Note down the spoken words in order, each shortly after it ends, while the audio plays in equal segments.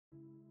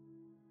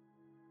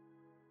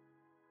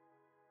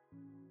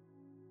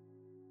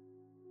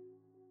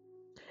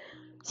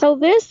So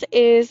this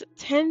is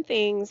 10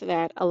 things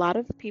that a lot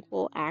of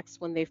people ask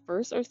when they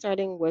first are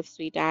starting with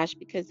SuiteDash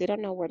because they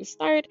don't know where to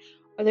start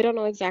or they don't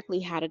know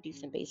exactly how to do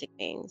some basic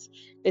things.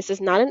 This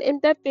is not an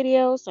in-depth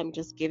video, so I'm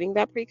just giving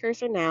that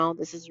precursor now.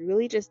 This is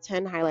really just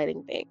 10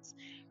 highlighting things.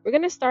 We're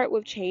going to start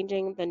with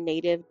changing the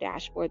native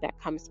dashboard that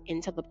comes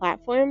into the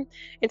platform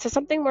into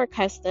something more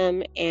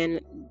custom and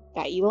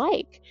that you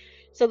like.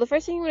 So the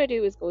first thing you want to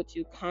do is go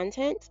to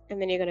content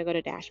and then you're going to go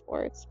to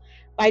dashboards.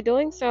 By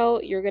doing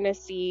so, you're going to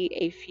see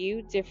a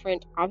few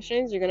different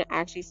options. You're going to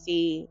actually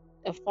see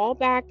a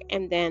fallback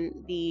and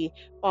then the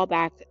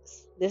fallback.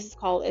 This is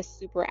called a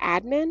super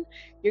admin.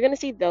 You're going to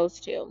see those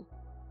two.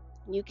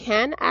 You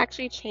can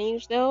actually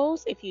change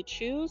those if you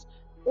choose,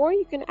 or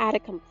you can add a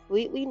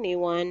completely new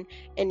one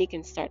and you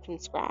can start from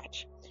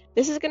scratch.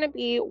 This is going to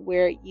be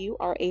where you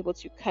are able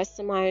to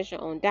customize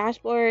your own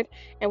dashboard.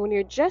 And when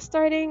you're just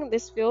starting,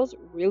 this feels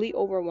really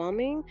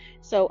overwhelming.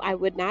 So I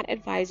would not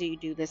advise you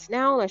do this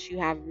now unless you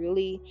have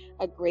really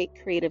a great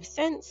creative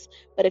sense.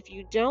 But if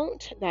you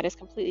don't, that is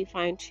completely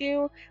fine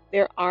too.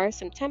 There are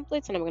some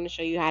templates, and I'm going to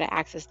show you how to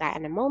access that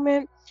in a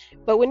moment.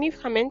 But when you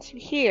come into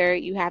here,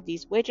 you have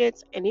these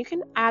widgets and you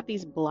can add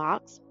these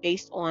blocks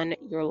based on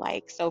your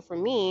like. So for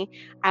me,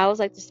 I always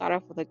like to start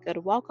off with a good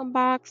welcome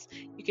box.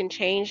 You can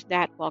change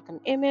that welcome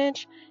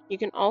image. You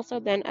can also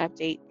then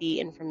update the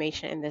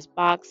information in this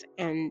box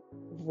and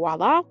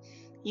voila.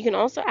 You can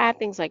also add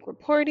things like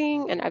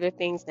reporting and other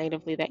things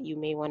natively that you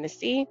may want to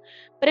see.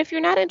 But if you're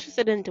not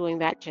interested in doing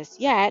that just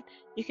yet,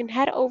 you can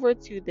head over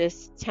to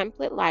this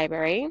template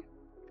library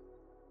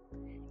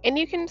and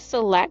you can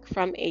select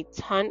from a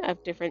ton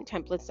of different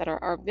templates that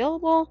are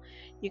available.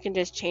 You can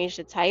just change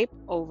the type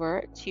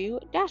over to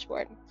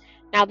dashboard.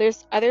 Now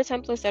there's other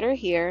templates that are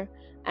here.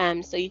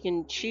 So you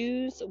can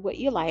choose what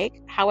you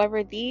like.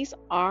 However, these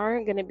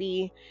are going to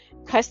be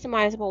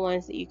customizable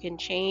ones that you can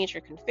change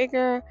or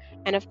configure.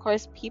 And of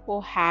course,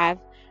 people have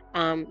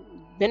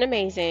been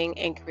amazing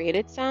and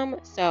created some.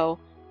 So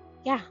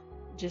yeah,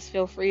 just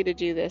feel free to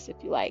do this if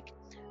you like.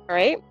 All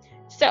right.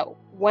 So,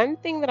 one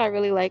thing that I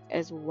really like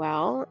as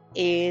well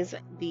is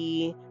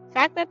the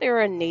fact that there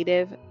are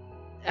native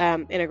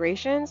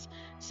integrations.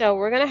 So,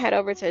 we're going to head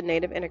over to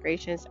native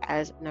integrations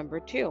as number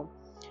 2.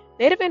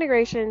 Native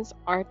integrations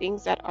are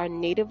things that are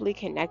natively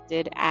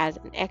connected as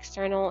an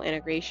external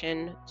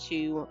integration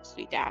to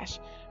SuiteDash.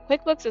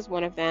 QuickBooks is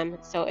one of them.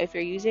 So, if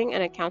you're using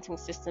an accounting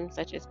system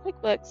such as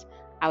QuickBooks,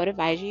 I would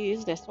advise you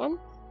use this one.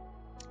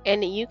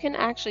 And you can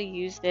actually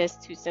use this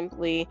to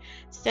simply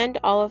send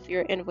all of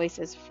your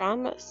invoices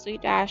from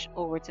SuiteDash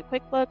over to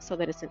QuickBooks so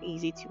that it's an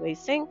easy two-way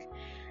sync.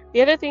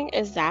 The other thing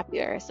is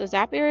Zapier. So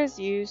Zapier is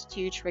used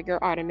to trigger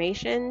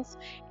automations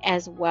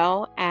as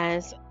well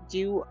as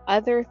do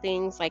other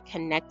things like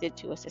connected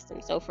to a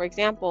system. So for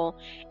example,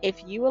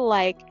 if you would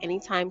like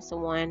anytime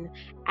someone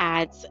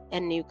adds a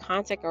new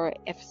contact or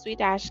if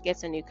SuiteDash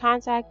gets a new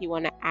contact, you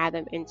want to add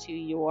them into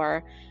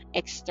your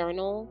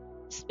external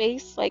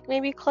space, like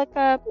maybe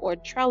ClickUp or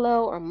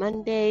Trello or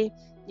Monday,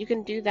 you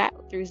can do that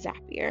through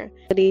Zapier.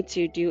 Ability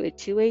to do a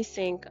two-way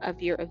sync of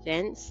your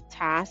events,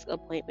 tasks,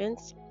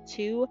 appointments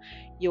to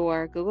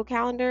your Google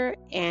Calendar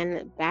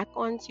and back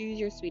onto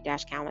your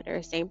SuiteDash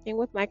calendar. Same thing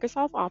with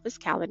Microsoft Office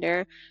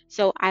Calendar.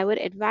 So I would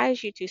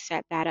advise you to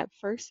set that up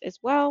first as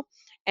well,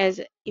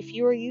 as if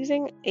you are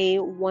using a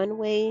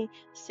one-way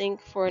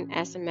sync for an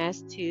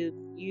SMS to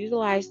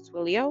utilize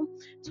Twilio.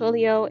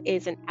 Twilio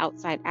is an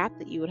outside app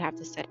that you would have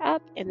to set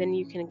up and then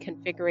you can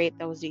configure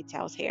those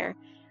details here.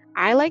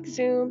 I like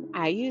Zoom.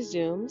 I use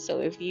Zoom. So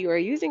if you are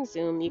using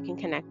Zoom, you can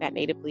connect that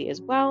natively as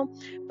well.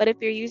 But if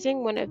you're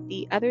using one of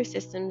the other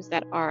systems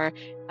that are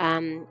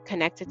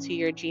connected to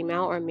your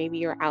Gmail or maybe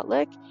your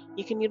Outlook,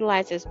 you can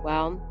utilize as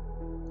well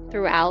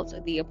throughout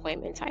the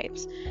appointment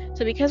types.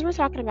 So because we're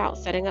talking about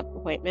setting up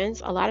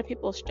appointments, a lot of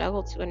people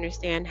struggle to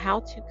understand how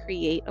to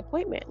create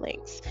appointment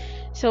links.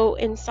 So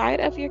inside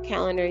of your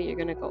calendar, you're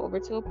going to go over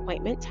to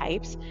appointment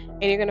types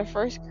and you're going to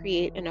first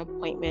create an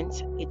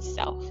appointment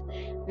itself.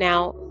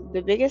 Now,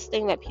 the biggest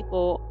thing that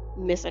people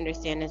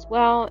misunderstand as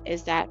well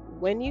is that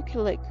when you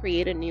click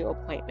create a new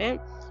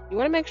appointment, you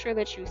want to make sure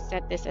that you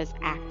set this as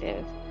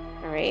active.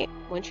 All right.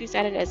 Once you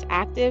set it as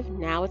active,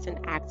 now it's an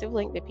active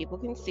link that people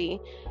can see,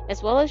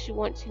 as well as you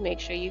want to make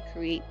sure you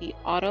create the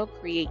auto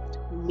create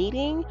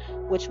meeting,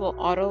 which will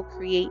auto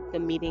create the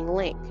meeting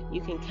link.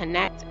 You can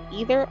connect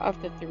either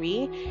of the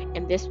three,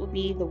 and this will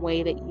be the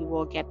way that you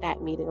will get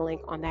that meeting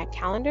link on that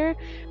calendar.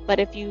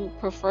 But if you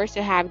prefer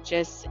to have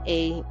just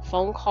a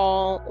phone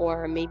call,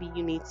 or maybe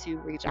you need to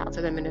reach out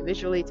to them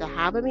individually to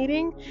have a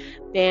meeting,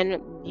 then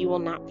you will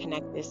not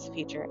connect this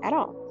feature at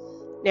all.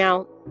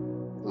 Now,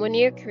 when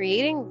you're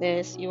creating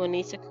this, you will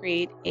need to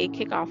create a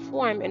kickoff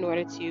form in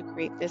order to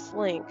create this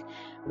link.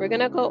 We're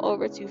going to go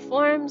over to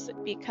forms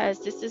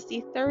because this is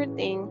the third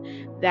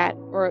thing that,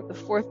 or the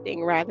fourth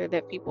thing rather,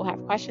 that people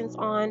have questions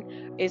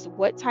on is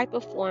what type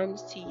of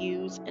forms to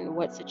use in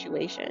what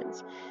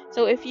situations.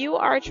 So if you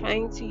are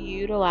trying to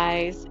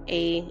utilize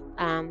a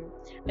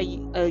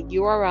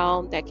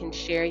URL that can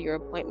share your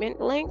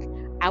appointment link,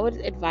 I would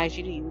advise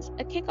you to use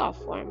a kickoff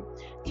form.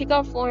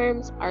 Kickoff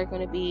forms are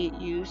going to be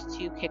used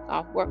to kick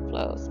off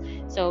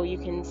workflows. So you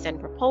can send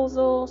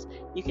proposals,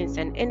 you can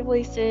send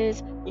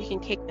invoices, you can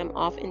kick them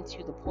off into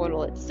the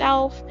portal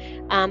itself.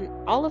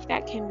 All of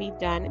that can be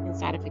done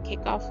inside of a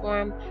kickoff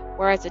form,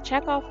 whereas a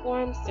checkoff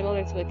form,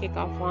 similar to a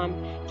kickoff form,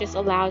 just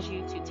allows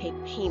you to take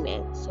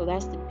payment. So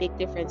that's the big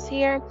difference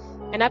here.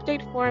 An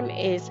update form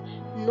is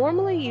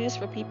normally used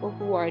for people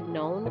who are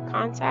known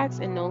contacts,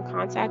 and known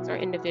contacts are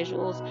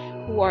individuals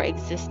who are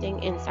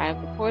existing inside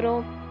of the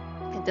portal.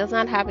 It does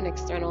not have an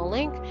external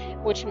link,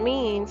 which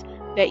means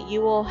that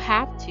you will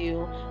have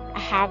to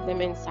have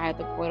them inside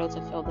the portal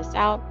to fill this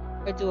out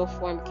or do a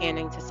form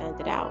canning to send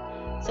it out.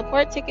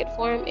 Support ticket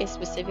form is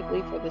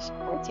specifically for the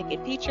support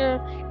ticket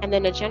feature, and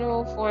then a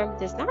general form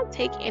does not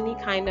take any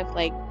kind of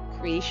like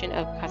creation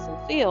of custom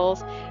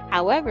fields.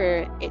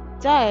 However, it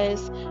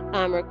does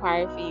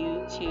require for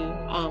you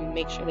to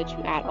make sure that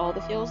you add all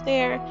the fields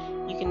there.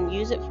 You can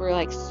use it for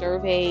like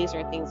surveys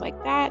or things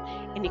like that,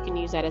 and you can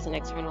use that as an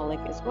external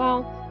link as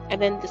well.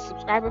 And then the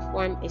subscriber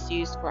form is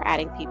used for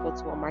adding people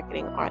to a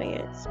marketing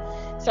audience.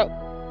 So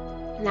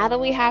now that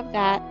we have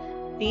that,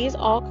 these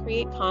all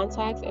create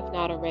contacts, if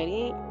not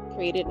already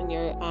created in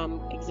your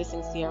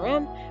existing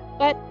CRM.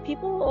 But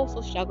people will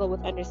also struggle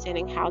with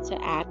understanding how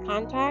to add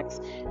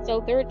contacts. So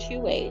there are two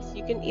ways.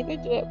 You can either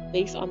do it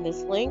based on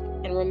this link,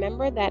 and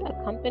remember that a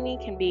company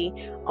can be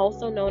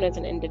also known as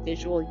an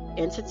individual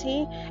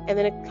entity, and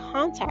then a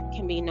contact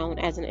can be known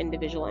as an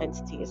individual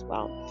entity as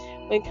well.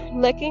 When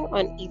clicking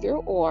on either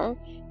or,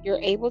 you're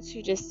able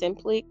to just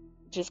simply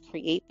just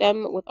create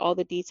them with all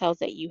the details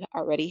that you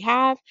already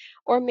have,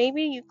 or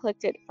maybe you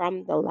clicked it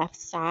from the left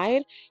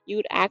side. You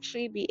would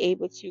actually be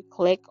able to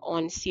click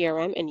on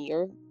CRM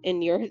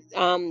in your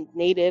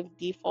native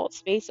default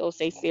space. So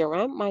say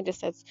CRM, mine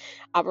just says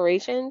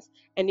operations,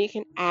 and you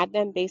can add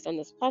them based on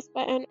this plus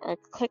button, or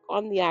click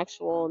on the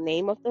actual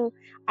name of the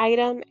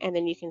item, and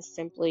then you can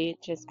simply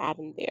just add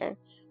them there.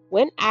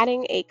 When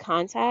adding a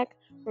contact,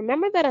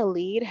 remember that a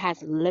lead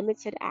has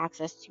limited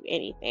access to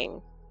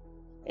anything.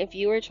 If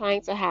you are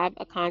trying to have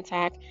a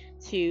contact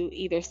to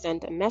either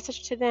send a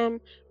message to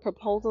them,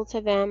 proposal to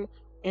them,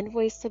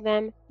 invoice to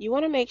them, you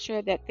want to make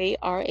sure that they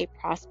are a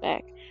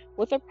prospect.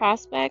 With a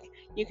prospect,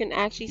 you can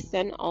actually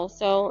send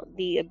also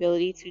the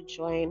ability to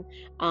join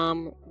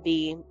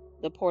the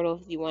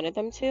portal if you wanted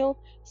them to.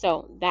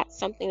 So that's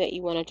something that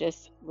you want to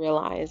just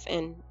realize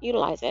and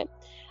utilize it.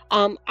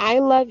 I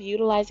love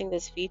utilizing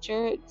this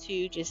feature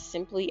to just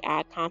simply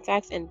add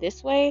contacts in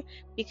this way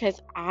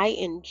because I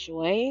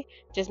enjoy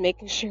just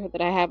making sure that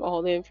I have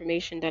all the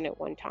information done at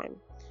one time.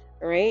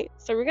 All right,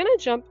 so we're going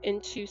to jump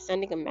into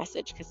sending a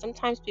message because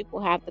sometimes people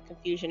have the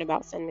confusion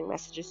about sending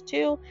messages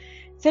too.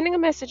 Sending a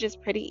message is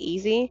pretty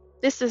easy.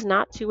 This is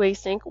not two-way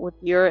sync with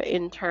your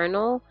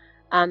internal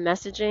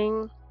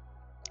messaging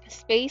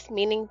space,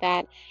 meaning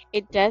that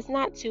it does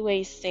not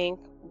two-way sync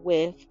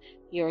with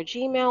your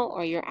Gmail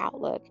or your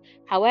Outlook.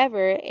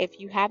 However, if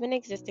you have an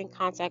existing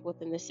contact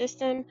within the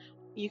system,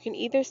 you can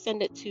either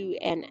send it to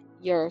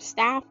your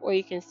staff, or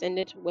you can send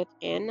it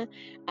within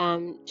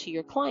to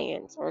your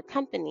clients or a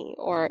company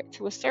or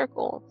to a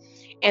circle,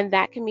 and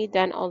that can be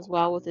done as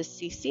well with a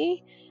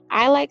CC.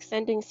 I like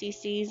sending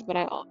CCs, but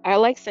I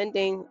like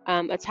sending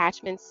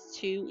attachments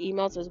to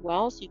emails as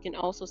well. So you can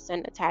also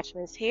send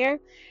attachments here.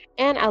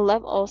 And I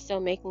love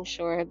also making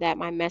sure that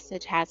my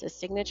message has a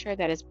signature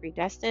that is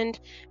predestined,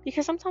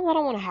 because sometimes I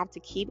don't want to have to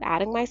keep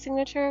adding my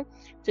signature.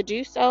 To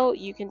do so,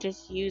 you can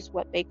just use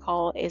what they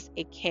call is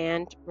a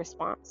canned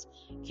response.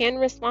 Canned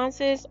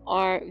responses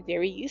are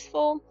very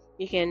useful.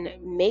 You can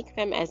make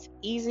them as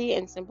easy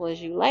and simple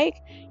as you like.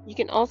 You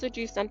can also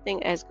do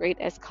something as great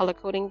as color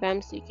coding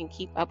them so you can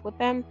keep up with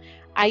them.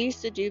 I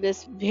used to do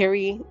this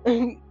very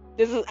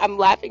I'm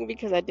laughing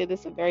because I did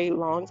this a very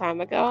long time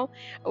ago.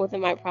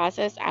 Within my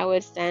process, I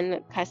would send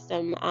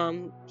custom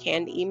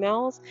canned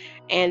emails,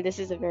 and this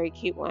is a very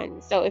cute one.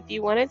 So if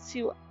you wanted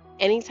to,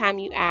 anytime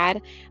you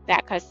add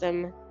that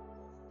custom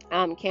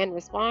canned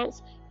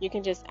response, you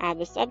can just add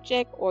the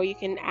subject, or you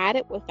can add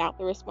it without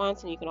the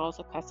response, and you can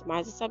also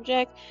customize the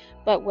subject.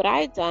 But what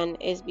I've done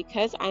is,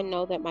 because I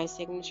know that my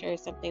signature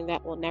is something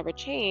that will never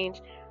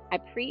change, I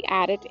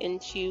pre-add it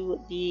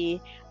into the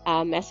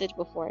message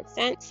before it's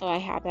sent, so I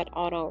have that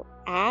auto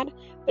add.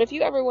 But if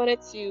you ever wanted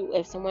to,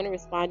 if someone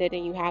responded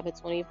and you have a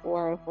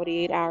 24 or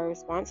 48-hour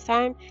response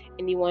time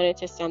and you wanted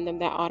to send them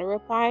that auto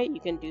reply,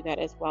 you can do that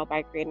as well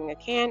by creating a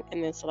can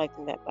and then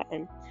selecting that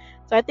button.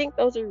 So I think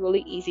those are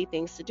really easy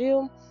things to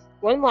do.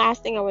 One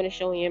last thing I want to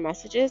show in your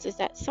messages is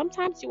that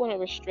sometimes you want to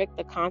restrict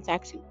the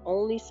contacts to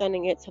only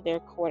sending it to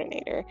their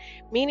coordinator,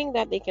 meaning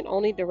that they can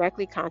only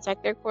directly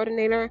contact their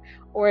coordinator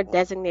or a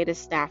designated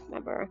staff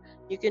member.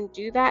 You can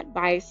do that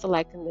by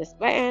selecting this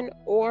button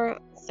or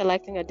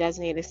selecting a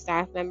designated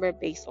staff member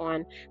based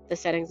on the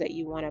settings that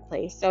you want to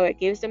place. So it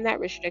gives them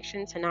that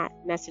restriction to not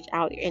message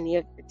out any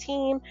of the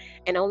team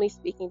and only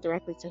speaking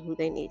directly to who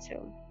they need to.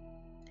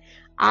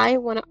 I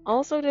want to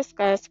also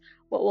discuss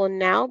what will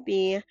now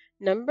be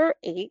number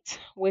 8,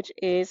 which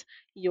is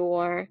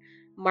your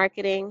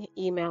marketing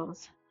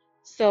emails.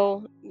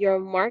 So your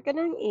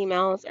marketing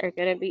emails are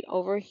going to be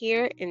over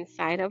here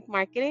inside of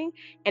marketing,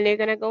 and they're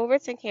going to go over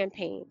to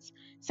campaigns.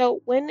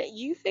 So when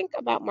you think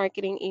about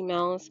marketing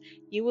emails,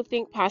 you would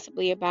think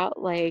possibly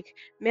about like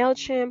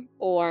MailChimp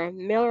or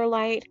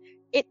MailerLite.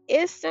 It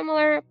is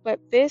similar, but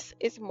this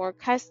is more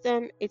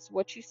custom. It's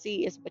what you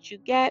see is what you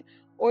get,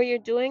 or you're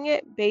doing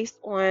it based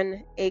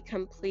on a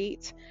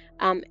complete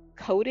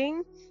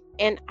coding.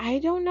 And I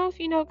don't know if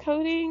you know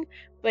coding,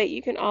 but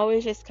you can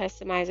always just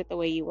customize it the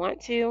way you want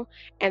to.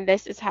 And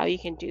this is how you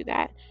can do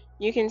that.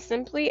 You can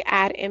simply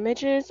add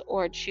images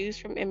or choose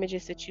from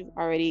images that you've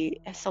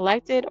already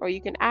selected, or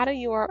you can add a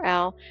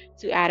URL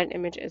to add an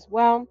image as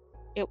well.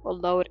 It will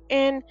load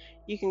in.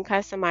 You can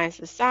customize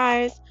the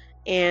size,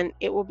 and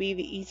it will be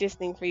the easiest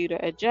thing for you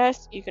to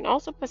adjust. You can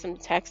also put some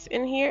text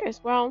in here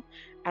as well.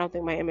 I don't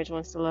think my image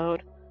wants to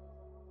load.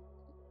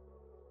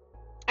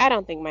 I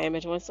don't think my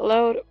image wants to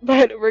load,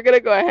 but we're going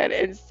to go ahead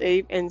and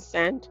save and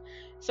send.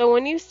 So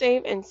when you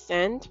save and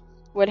send,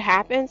 what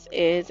happens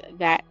is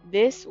that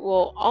this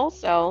will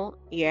also,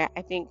 yeah,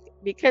 I think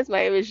because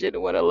my image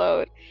didn't want to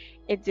load,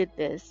 it did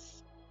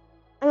this.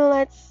 And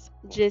let's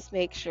just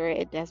make sure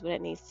it does what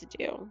it needs to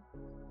do.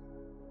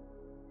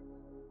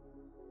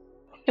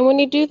 And when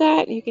you do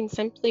that, you can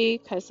simply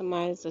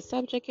customize the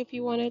subject if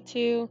you wanted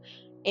to,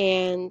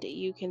 and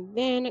you can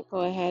then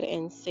go ahead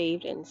and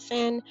save and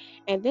send.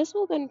 And this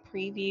will then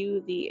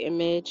preview the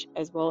image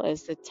as well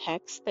as the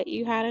text that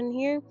you had in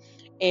here.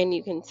 And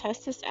you can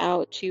test this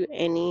out to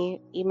any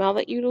email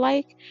that you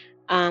like,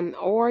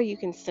 or you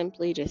can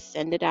simply just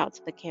send it out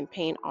to the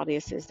campaign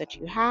audiences that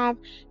you have.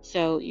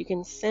 So you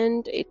can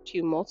send it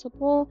to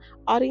multiple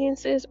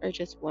audiences or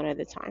just one at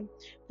a time.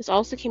 This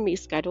also can be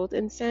scheduled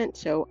and sent,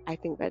 so I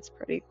think that's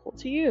pretty cool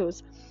to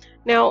use.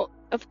 Now,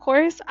 of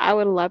course, I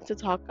would love to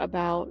talk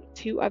about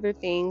two other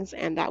things,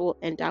 and that will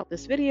end out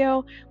this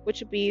video,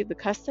 which would be the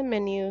custom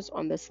menus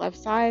on this left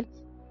side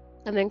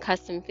and then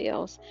custom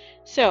fields.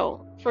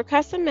 So for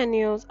custom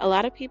menus, a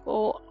lot of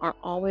people are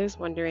always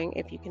wondering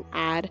if you can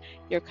add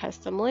your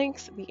custom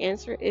links. The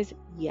answer is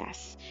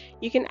yes.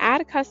 You can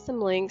add custom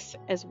links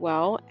as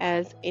well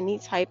as any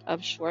type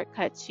of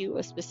shortcut to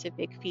a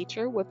specific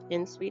feature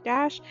within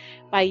SuiteDash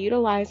by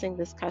utilizing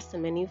this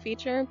custom menu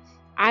feature.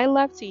 I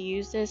love to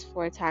use this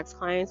for tax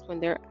clients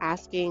when they're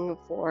asking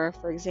for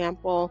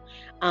example,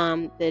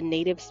 the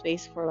native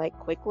space for like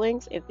quick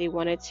links if they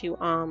wanted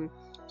to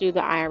do the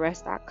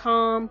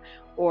irs.com,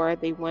 or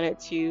they wanted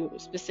to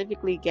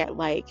specifically get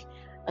like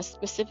a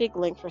specific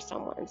link for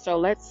someone. So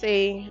let's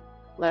say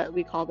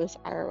we call this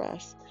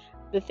IRS.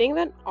 The thing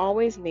that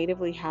always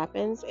natively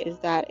happens is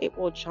that it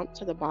will jump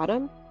to the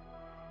bottom.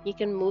 You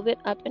can move it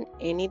up in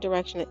any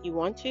direction that you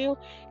want to,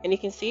 and you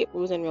can see it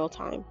moves in real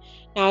time.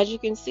 Now, as you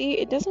can see,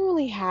 it doesn't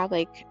really have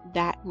like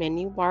that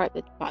menu bar at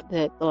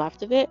the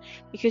left of it,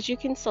 because you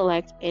can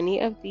select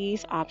any of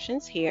these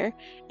options here.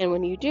 And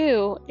when you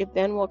do, it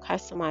then will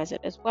customize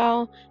it as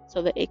well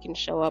so that it can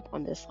show up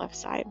on this left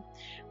side.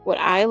 What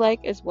I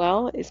like as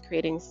well is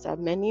creating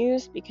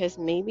submenus, because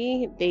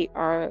maybe they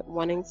are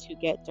wanting to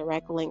get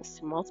direct links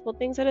to multiple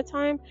things at a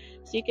time.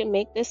 So you can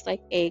make this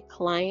like a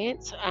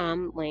client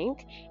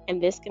link,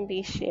 and this can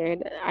be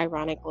shared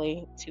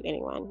ironically to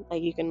anyone.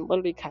 Like you can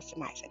literally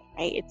customize it,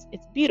 right?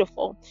 It's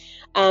beautiful.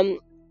 Um,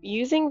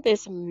 Using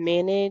this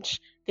manage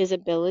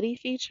visibility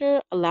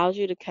feature allows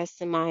you to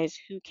customize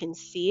who can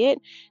see it.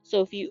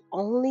 So if you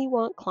only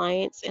want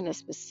clients in a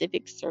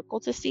specific circle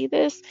to see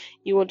this,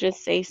 you will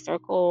just say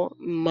circle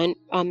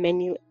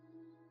menu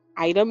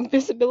item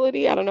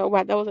visibility. I don't know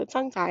why that was a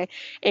tongue tie.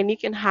 And you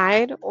can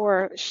hide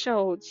or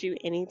show to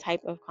any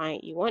type of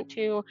client you want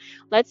to.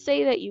 Let's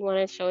say that you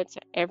want to show it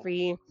to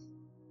every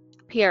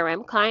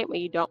PRM client, but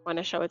you don't want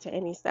to show it to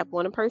any step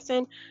one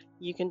person.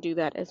 You can do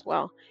that as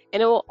well.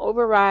 And it will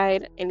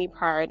override any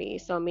priority.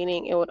 So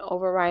meaning it would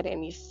override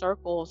any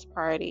circles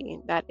priority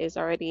that is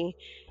already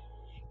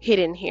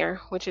hidden here,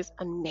 which is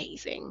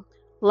amazing.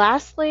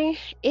 Lastly,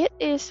 it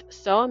is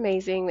so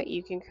amazing that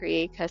you can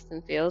create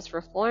custom fields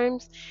for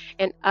forms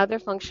and other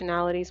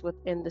functionalities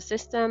within the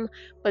system,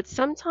 but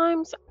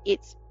sometimes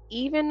it's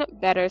even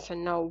better to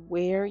know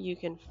where you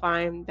can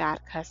find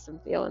that custom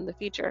field in the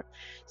future.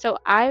 So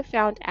I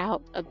found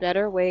out a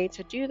better way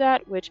to do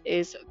that, which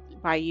is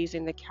by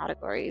using the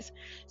categories.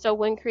 So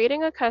when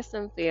creating a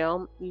custom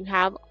field, you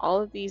have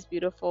all of these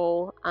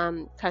beautiful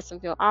custom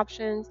field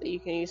options that you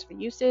can use for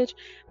usage,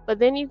 but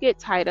then you get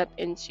tied up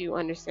into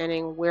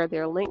understanding where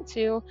they're linked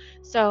to.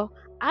 So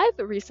I've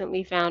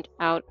recently found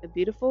out a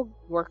beautiful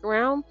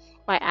workaround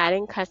by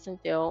adding custom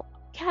field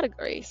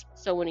categories.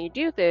 So when you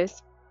do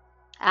this,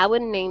 I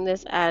would name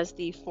this as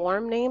the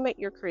form name that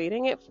you're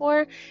creating it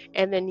for,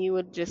 and then you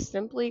would just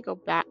simply go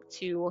back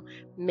to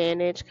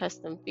manage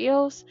custom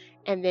fields,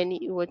 and then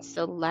you would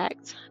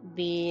select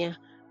the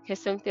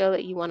custom field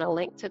that you want to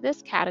link to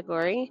this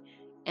category,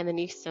 and then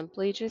you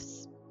simply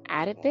just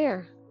add it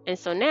there. And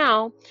so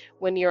now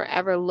when you're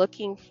ever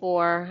looking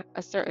for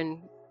a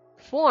certain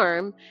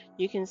form,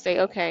 you can say,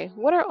 okay,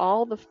 what are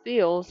all the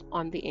fields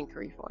on the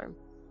inquiry form?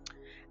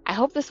 I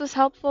hope this was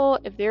helpful.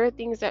 If there are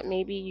things that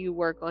maybe you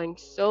were going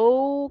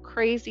so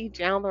crazy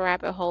down the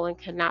rabbit hole and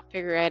could not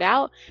figure it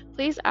out,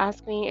 please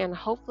ask me, and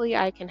hopefully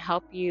I can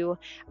help you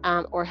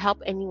or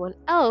help anyone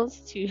else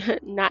to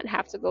not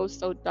have to go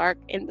so dark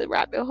in the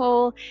rabbit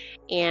hole.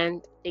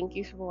 And thank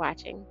you for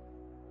watching.